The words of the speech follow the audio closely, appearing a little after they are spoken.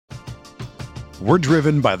We're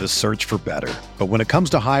driven by the search for better. But when it comes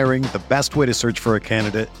to hiring, the best way to search for a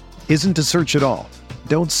candidate isn't to search at all.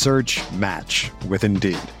 Don't search, match with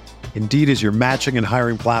Indeed. Indeed is your matching and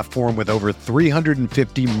hiring platform with over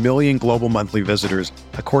 350 million global monthly visitors,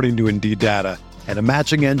 according to Indeed data, and a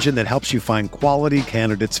matching engine that helps you find quality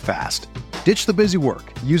candidates fast. Ditch the busy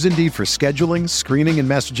work. Use Indeed for scheduling, screening, and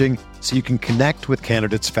messaging so you can connect with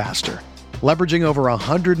candidates faster. Leveraging over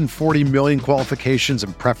 140 million qualifications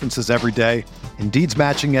and preferences every day, Indeed's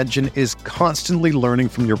matching engine is constantly learning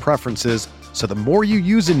from your preferences, so the more you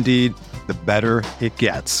use Indeed, the better it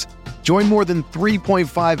gets. Join more than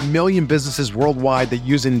 3.5 million businesses worldwide that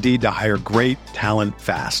use Indeed to hire great talent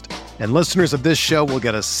fast. And listeners of this show will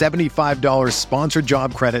get a $75 sponsored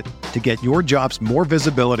job credit to get your jobs more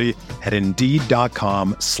visibility at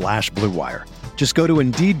Indeed.com/Blue Wire. Just go to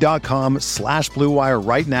Indeed.com/Blue Wire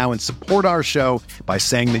right now and support our show by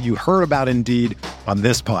saying that you heard about Indeed on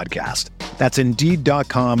this podcast. That's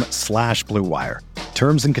Indeed.com/Blue Wire.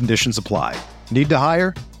 Terms and conditions apply. Need to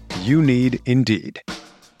hire? You need Indeed.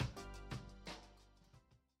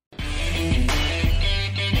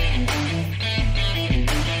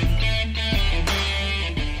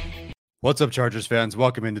 What's up, Chargers fans?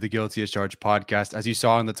 Welcome into the Guilty as Charged podcast. As you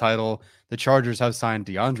saw in the title, the Chargers have signed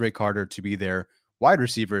DeAndre Carter to be their wide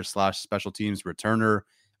receiver / special teams returner,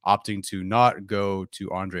 opting to not go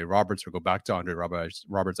to Andre Roberts, or go back to Andre Roberts,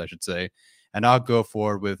 I should say, and not go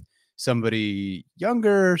forward with somebody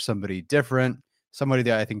younger, somebody different, somebody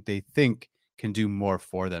that I think they think can do more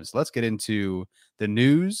for them. So let's get into the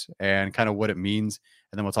news and kind of what it means,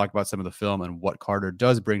 and then we'll talk about some of the film and what Carter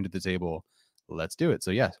does bring to the table. Let's do it.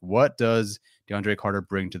 So yes, what does DeAndre Carter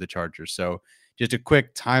bring to the Chargers? So just a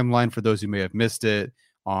quick timeline for those who may have missed it.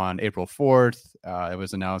 On April 4th, it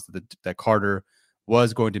was announced that Carter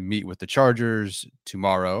was going to meet with the Chargers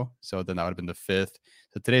tomorrow. So then that would have been the 5th.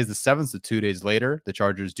 So today's the 7th. So 2 days later, the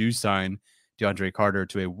Chargers do sign DeAndre Carter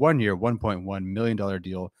to a 1-year, $1.1 million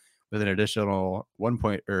deal with an additional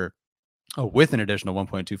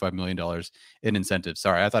 $1.25 million in incentives.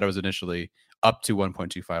 Sorry, I thought it was initially up to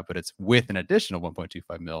 1.25, but it's with an additional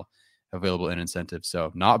 1.25 mil available in incentives.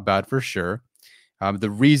 So not bad for sure.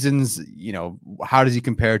 The reasons, how does he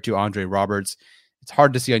compare to Andre Roberts? It's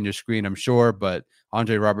hard to see on your screen, I'm sure, but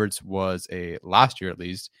Andre Roberts was last year at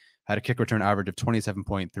least, had a kick return average of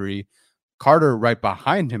 27.3. Carter right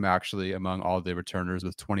behind him, actually, among all the returners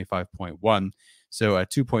with 25.1. So a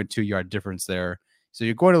 2.2 yard difference there. So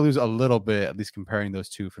you're going to lose a little bit, at least comparing those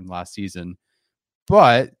two from last season.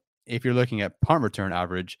 But if you're looking at punt return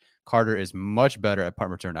average, Carter is much better at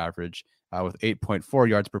punt return average with 8.4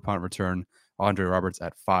 yards per punt return. Andre Roberts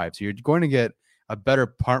at 5. So you're going to get a better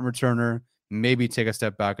punt returner, maybe take a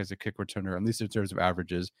step back as a kick returner, at least in terms of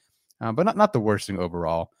averages, but not the worst thing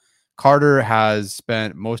overall. Carter has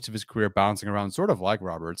spent most of his career bouncing around sort of like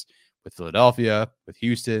Roberts, with Philadelphia, with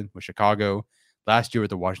Houston, with Chicago, last year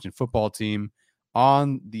with the Washington football team.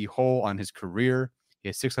 On the whole, on his career, he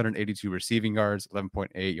has 682 receiving yards,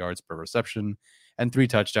 11.8 yards per reception, and 3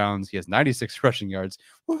 touchdowns. He has 96 rushing yards,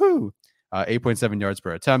 8.7 yards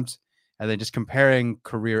per attempt. And then just comparing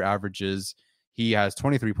career averages, he has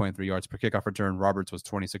 23.3 yards per kickoff return. Roberts was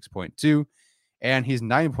 26.2, and he's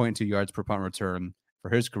 9.2 yards per punt return for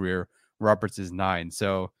his career. Roberts is 9.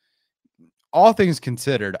 So all things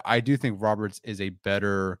considered, I do think Roberts is a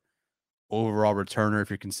better overall returner if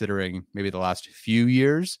you're considering maybe the last few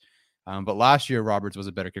years. But last year, Roberts was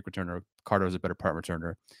a better kick returner. Carter was a better punt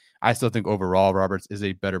returner. I still think overall Roberts is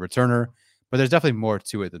a better returner, but there's definitely more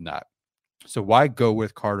to it than that. So why go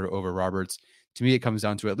with Carter over Roberts? To me, it comes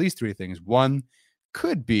down to at least 3 things. One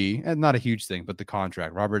could be, and not a huge thing, but the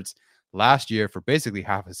contract. Roberts last year, for basically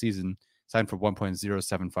half a season, signed for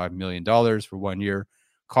 $1.075 million for 1 year.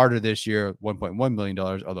 Carter this year, $1.1 million,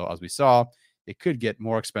 although as we saw, it could get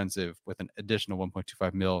more expensive with an additional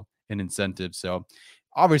 $1.25 mil in incentives. So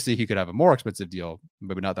obviously he could have a more expensive deal,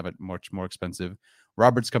 maybe not that much more expensive.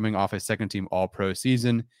 Roberts coming off a second-team All-Pro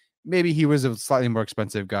season. Maybe he was a slightly more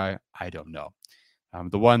expensive guy. I don't know.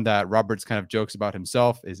 The one that Roberts kind of jokes about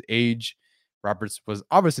himself is age. Roberts was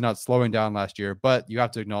obviously not slowing down last year, but you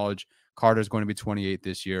have to acknowledge Carter is going to be 28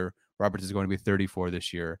 this year. Roberts is going to be 34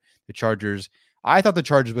 this year. I thought the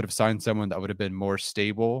Chargers would have signed someone that would have been more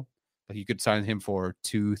stable. Like you could sign him for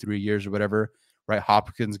 2-3 years or whatever, right?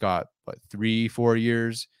 Hopkins got 3-4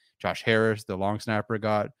 years. Josh Harris, the long snapper,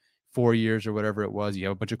 got 4 years or whatever it was. You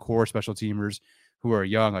have a bunch of core special teamers who are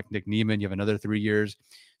young, like Nick Neiman. You have another 3 years.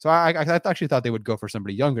 So I actually thought they would go for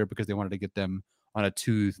somebody younger because they wanted to get them on a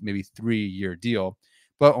 2, maybe 3-year deal,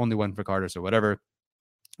 but only one for Carter, so whatever.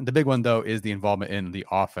 The big one, though, is the involvement in the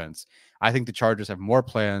offense. I think the Chargers have more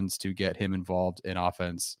plans to get him involved in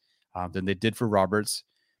offense than they did for Roberts.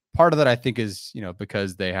 Part of that, I think, is,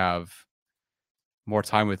 because they have more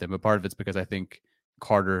time with him, but part of it's because I think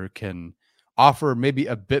Carter can offer maybe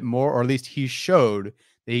a bit more, or at least he showed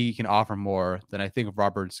that he can offer more than I think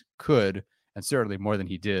Roberts could, and certainly more than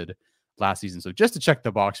he did last season. So just to check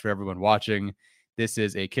the box for everyone watching, this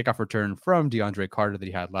is a kickoff return from DeAndre Carter that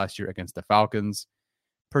he had last year against the Falcons.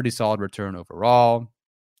 Pretty solid return overall.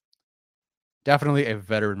 Definitely a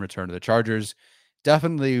veteran return to the Chargers.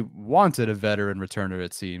 Definitely wanted a veteran returner,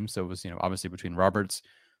 it seems. So it was, obviously between Roberts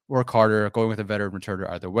or Carter, going with a veteran returner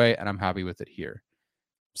either way, and I'm happy with it here.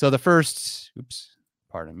 So the first,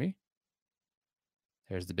 pardon me.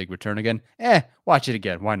 There's the big return again. Watch it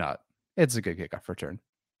again. Why not? It's a good kickoff return.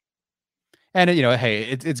 And, hey,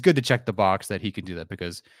 it's good to check the box that he can do that,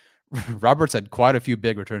 because Roberts had quite a few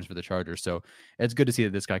big returns for the Chargers. So it's good to see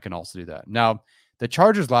that this guy can also do that. Now, the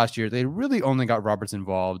Chargers last year, they really only got Roberts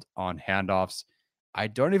involved on handoffs. I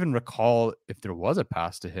don't even recall if there was a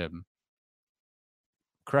pass to him.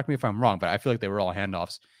 Correct me if I'm wrong, but I feel like they were all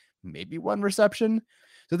handoffs. Maybe one reception.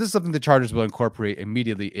 So this is something the Chargers will incorporate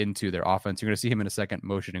immediately into their offense. You're going to see him in a second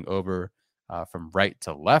motioning over from right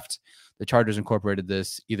to left. The Chargers incorporated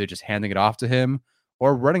this, either just handing it off to him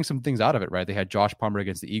or running some things out of it, right? They had Josh Palmer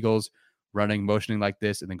against the Eagles running, motioning like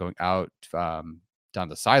this, and then going out down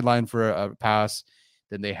the sideline for a pass.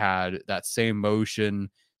 Then they had that same motion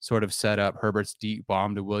sort of set up Herbert's deep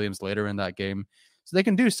bomb to Williams later in that game. So they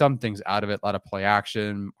can do some things out of it, a lot of play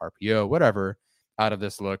action, RPO, whatever, out of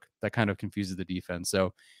this look that kind of confuses the defense.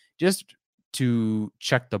 So just to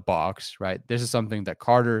check the box, right? This is something that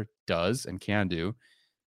Carter does and can do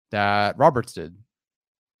that Roberts did.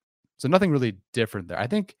 So nothing really different there. I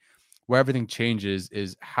think where everything changes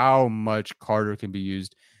is how much Carter can be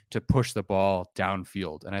used to push the ball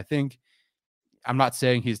downfield. And I think, I'm not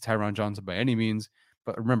saying he's Tyron Johnson by any means,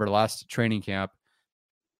 but remember last training camp,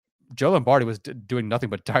 Joe Lombardi was doing nothing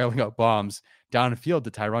but dialing up bombs downfield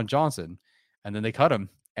to Tyron Johnson, and then they cut him.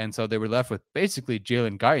 And so they were left with basically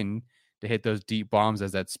Jalen Guyton to hit those deep bombs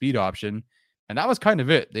as that speed option. And that was kind of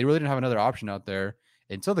it. They really didn't have another option out there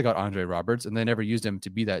until they got Andre Roberts, and they never used him to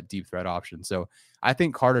be that deep threat option. So I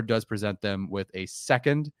think Carter does present them with a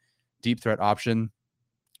second deep threat option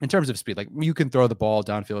in terms of speed. Like, you can throw the ball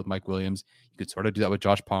downfield with Mike Williams. You could sort of do that with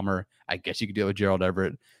Josh Palmer. I guess you could do it with Gerald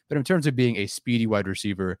Everett. But in terms of being a speedy wide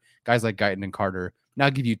receiver, guys like Guyton and Carter now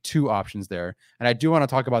give you two options there. And I do want to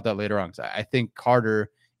talk about that later on, because I think Carter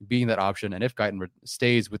being that option, and if Guyton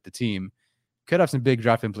stays with the team, could have some big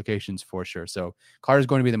draft implications for sure. So Carter's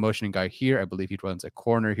going to be the motioning guy here. I believe he runs a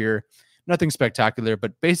corner here. Nothing spectacular,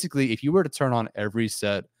 but basically, if you were to turn on every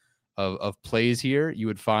set of plays here, you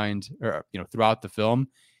would find, or throughout the film,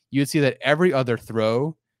 you would see that every other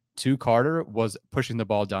throw to Carter was pushing the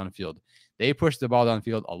ball downfield. They pushed the ball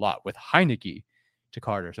downfield a lot with Heineke to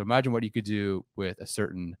Carter. So imagine what you could do with a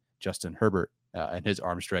certain Justin Herbert and his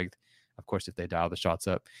arm strength. Of course, if they dial the shots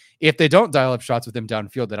up. If they don't dial up shots with him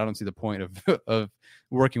downfield, then I don't see the point of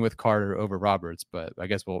working with Carter over Roberts. But I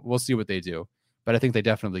guess we'll see what they do. But I think they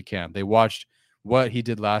definitely can. They watched what he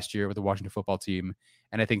did last year with the Washington football team,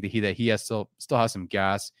 and I think that he has still has some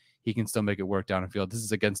gas. He can still make it work downfield. This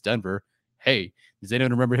is against Denver. Hey, does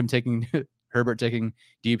anyone remember him taking Herbert taking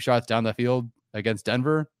deep shots down the field against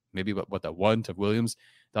Denver? Maybe what that one to Williams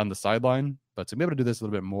down the sideline. But to be able to do this a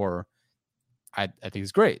little bit more, I think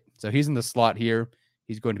it's great. So he's in the slot here.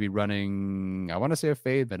 He's going to be running, I want to say a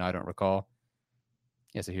fade, but I don't recall.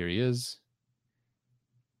 Yeah, so here he is.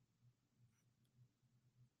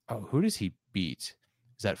 Oh, who does he beat?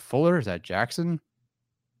 Is that Fuller? Is that Jackson?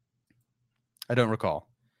 I don't recall.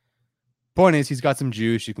 Point is, he's got some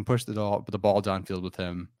juice. You can push the ball downfield with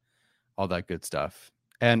him, all that good stuff.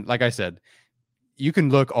 And like I said, you can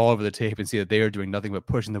look all over the tape and see that they are doing nothing but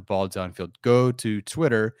pushing the ball downfield. Go to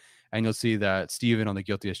Twitter, and you'll see that Steven on the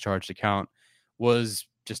Guilty as Charged account was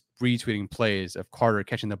just retweeting plays of Carter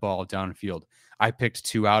catching the ball downfield. I picked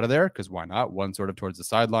two out of there because why not? One sort of towards the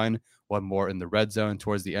sideline, one more in the red zone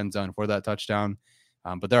towards the end zone for that touchdown.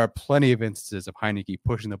 But there are plenty of instances of Heineke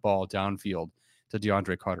pushing the ball downfield to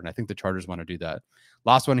DeAndre Carter, and I think the Chargers want to do that.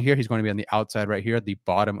 Last one here, he's going to be on the outside right here at the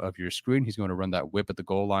bottom of your screen. He's going to run that whip at the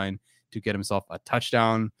goal line to get himself a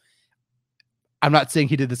touchdown. I'm not saying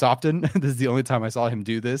he did this often. This is the only time I saw him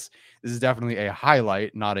do this. This is definitely a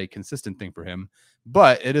highlight, not a consistent thing for him.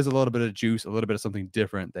 But it is a little bit of juice, a little bit of something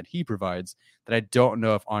different that he provides that I don't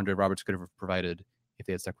know if Andre Roberts could have provided if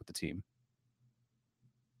they had stuck with the team.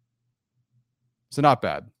 So not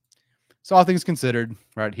bad. So all things considered,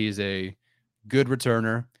 right? He's a good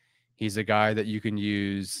returner. He's a guy that you can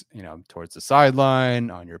use, towards the sideline,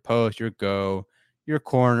 on your post, your go, your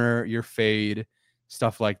corner, your fade.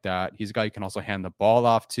 stuff like that. He's a guy you can also hand the ball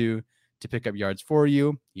off to pick up yards for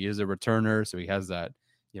you. He is a returner, so he has that,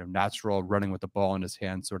 natural running with the ball in his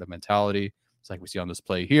hand sort of mentality. It's like we see on this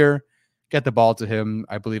play here. Get the ball to him.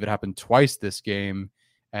 I believe it happened twice this game,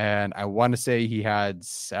 and I want to say he had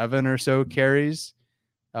 7 or so carries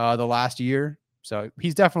the last year. So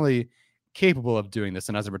he's definitely capable of doing this.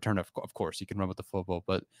 And as a returner, of course, he can run with the football.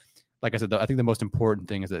 But like I said, I think the most important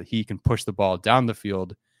thing is that he can push the ball down the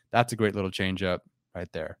field. That's a great little change up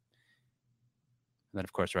right there. And then,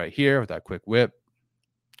 of course, right here with that quick whip,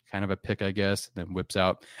 kind of a pick, I guess, then whips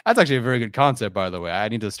out. That's actually a very good concept, by the way. I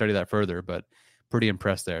need to study that further, but pretty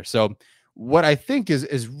impressed there. So what I think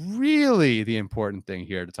is really the important thing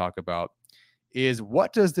here to talk about is,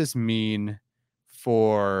 what does this mean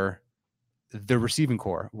for the receiving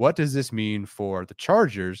core? What does this mean for the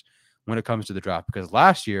Chargers when it comes to the draft? Because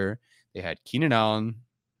last year they had Keenan Allen,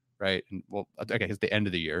 right? And, well, okay, it's the end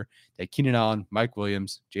of the year. They had Keenan Allen, Mike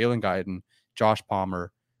Williams, Jalen Guyton, Josh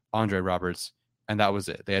Palmer, Andre Roberts, and that was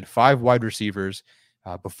it. They had 5 wide receivers.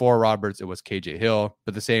 Before Roberts, it was KJ Hill,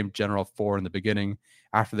 but the same general 4 in the beginning.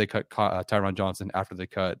 After they cut Tyron Johnson, after they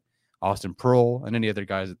cut Austin Pearl, and any other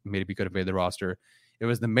guys that maybe could have made the roster, it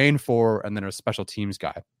was the main 4, and then a special teams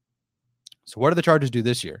guy. So what do the Chargers do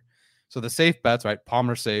this year? So the safe bets, right?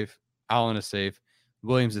 Palmer's safe, Allen is safe,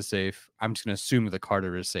 Williams is safe. I'm just going to assume that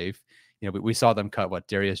Carter is safe. We saw them cut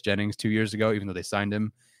Darius Jennings 2 years ago, even though they signed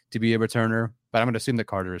him to be a returner. But I'm going to assume that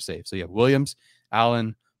Carter is safe. So you have Williams,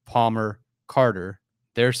 Allen, Palmer, Carter.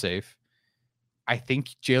 They're safe. I think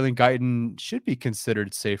Jalen Guyton should be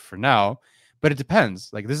considered safe for now, but it depends.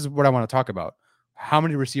 Like, this is what I want to talk about. How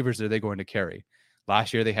many receivers are they going to carry?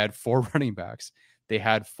 Last year, they had 4 running backs. They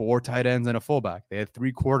had 4 tight ends and a fullback. They had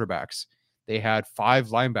 3 quarterbacks. They had 5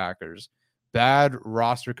 linebackers. Bad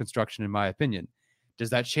roster construction, in my opinion. Does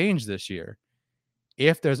that change this year?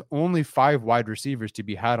 If there's only 5 wide receivers to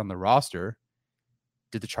be had on the roster,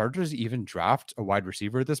 did the Chargers even draft a wide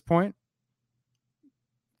receiver at this point?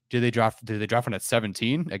 Did they draft one at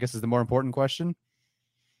 17? I guess is the more important question.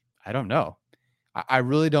 I don't know. I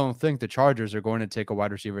really don't think the Chargers are going to take a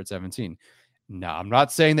wide receiver at 17. No, I'm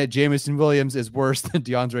not saying that Jameson Williams is worse than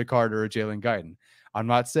DeAndre Carter or Jalen Guyton. I'm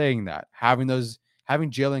not saying that. Having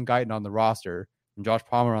Jalen Guyton on the roster and Josh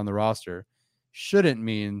Palmer on the roster shouldn't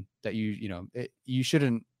mean that you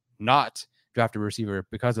shouldn't not draft a receiver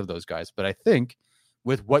because of those guys. But I think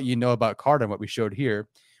with what you know about Carter and what we showed here,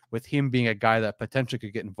 with him being a guy that potentially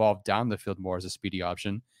could get involved down the field more as a speedy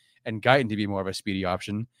option, and Guyton to be more of a speedy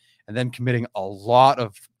option, and then committing a lot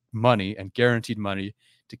of money and guaranteed money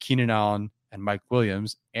to Keenan Allen and Mike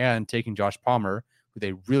Williams, and taking Josh Palmer, who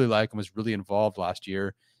they really like and was really involved last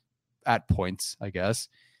year at points, I guess.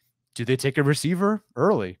 Do they take a receiver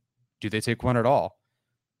early? Do they take one at all?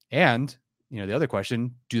 And, the other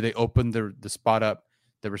question, do they open the spot up,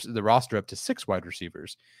 the roster up to 6 wide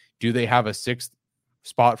receivers? Do they have a 6th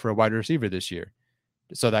spot for a wide receiver this year?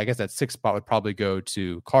 So I guess that 6th spot would probably go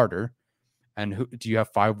to Carter. And do you have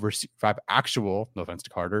 5 actual, no offense to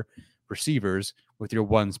Carter, receivers with your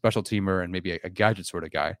 1 special teamer and maybe a gadget sort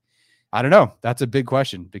of guy? I don't know. That's a big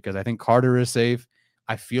question, because I think Carter is safe.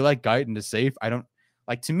 I feel like Guyton is safe.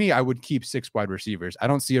 To me, I would keep 6 wide receivers. I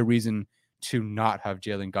don't see a reason to not have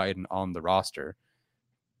Jalen Guyton on the roster.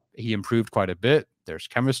 He improved quite a bit. There's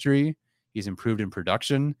chemistry. He's improved in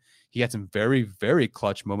production. He had some very, very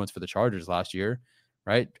clutch moments for the Chargers last year,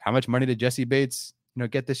 right? How much money did Jesse Bates,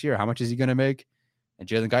 get this year? How much is he going to make? And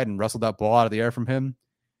Jalen Guyton wrestled that ball out of the air from him.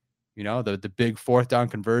 The big 4th down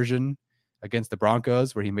conversion against the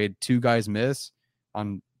Broncos where he made 2 guys miss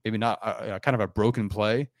on maybe not kind of a broken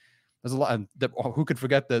play. There's a lot. Who could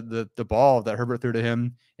forget the ball that Herbert threw to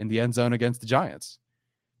him in the end zone against the Giants?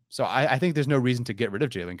 So I think there's no reason to get rid of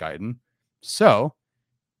Jalen Guyton. So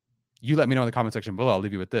you let me know in the comment section below. I'll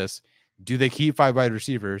leave you with this. Do they keep 5 wide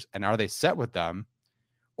receivers, and are they set with them?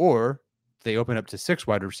 Or do they open up to 6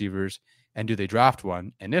 wide receivers, and do they draft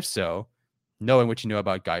one? And if so, knowing what you know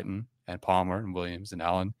about Guyton and Palmer and Williams and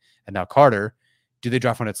Allen and now Carter, do they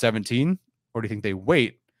draft one at 17? Or do you think they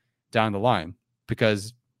wait down the line?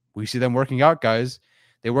 Because we see them working out guys.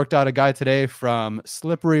 They worked out a guy today from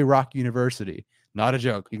Slippery Rock University. Not a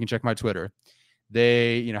joke. You can check my Twitter.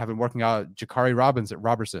 They, have been working out Jakari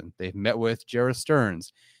Robertson. They've met with Jarrett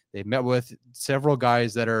Stearns. They've met with several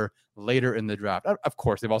guys that are later in the draft. Of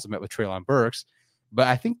course, they've also met with Treylon Burks. But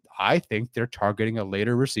I think they're targeting a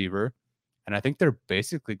later receiver, and I think they're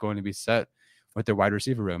basically going to be set with their wide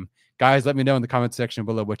receiver room. Guys, let me know in the comment section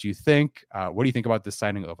below what you think. What do you think about this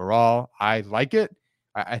signing overall? I like it.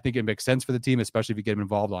 I think it makes sense for the team, especially if you get him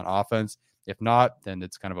involved on offense. If not, then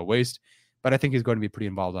it's kind of a waste. But I think he's going to be pretty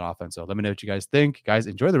involved on offense. So let me know what you guys think. Guys,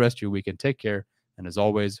 enjoy the rest of your weekend. Take care. And as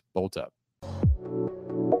always, bolt up.